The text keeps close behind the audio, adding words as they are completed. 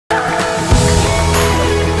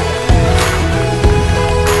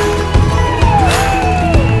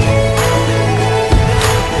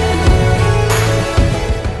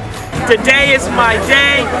Today is my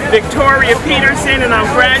day, Victoria Peterson, and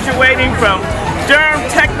I'm graduating from Durham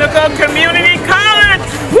Technical Community College.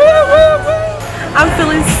 Woo, woo, woo. I'm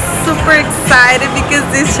feeling super excited because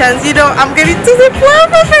this chance, I'm getting to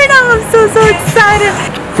diploma right now. I'm so excited.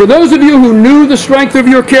 For those of you who knew the strength of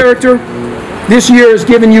your character, this year has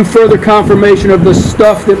given you further confirmation of the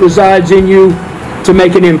stuff that resides in you to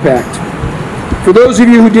make an impact. For those of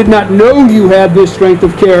you who did not know you had this strength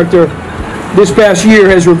of character, this past year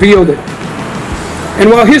has revealed it. And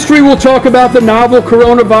while history will talk about the novel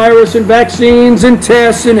coronavirus and vaccines and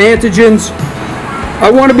tests and antigens,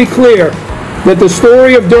 I want to be clear that the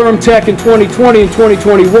story of Durham Tech in 2020 and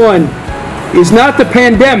 2021 is not the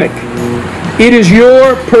pandemic. It is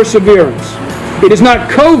your perseverance. It is not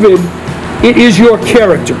COVID, it is your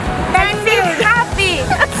character. I feel happy.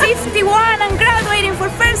 61 and graduating for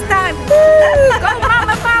first time. Go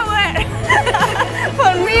Mama Power!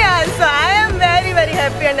 For me also, I am very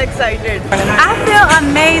happy and excited. I feel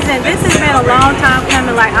amazing. This has been a long time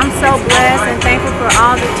coming. Like, I'm so blessed and thankful for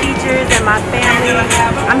all the teachers and my family.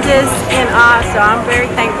 I'm just in awe, so I'm very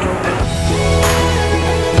thankful.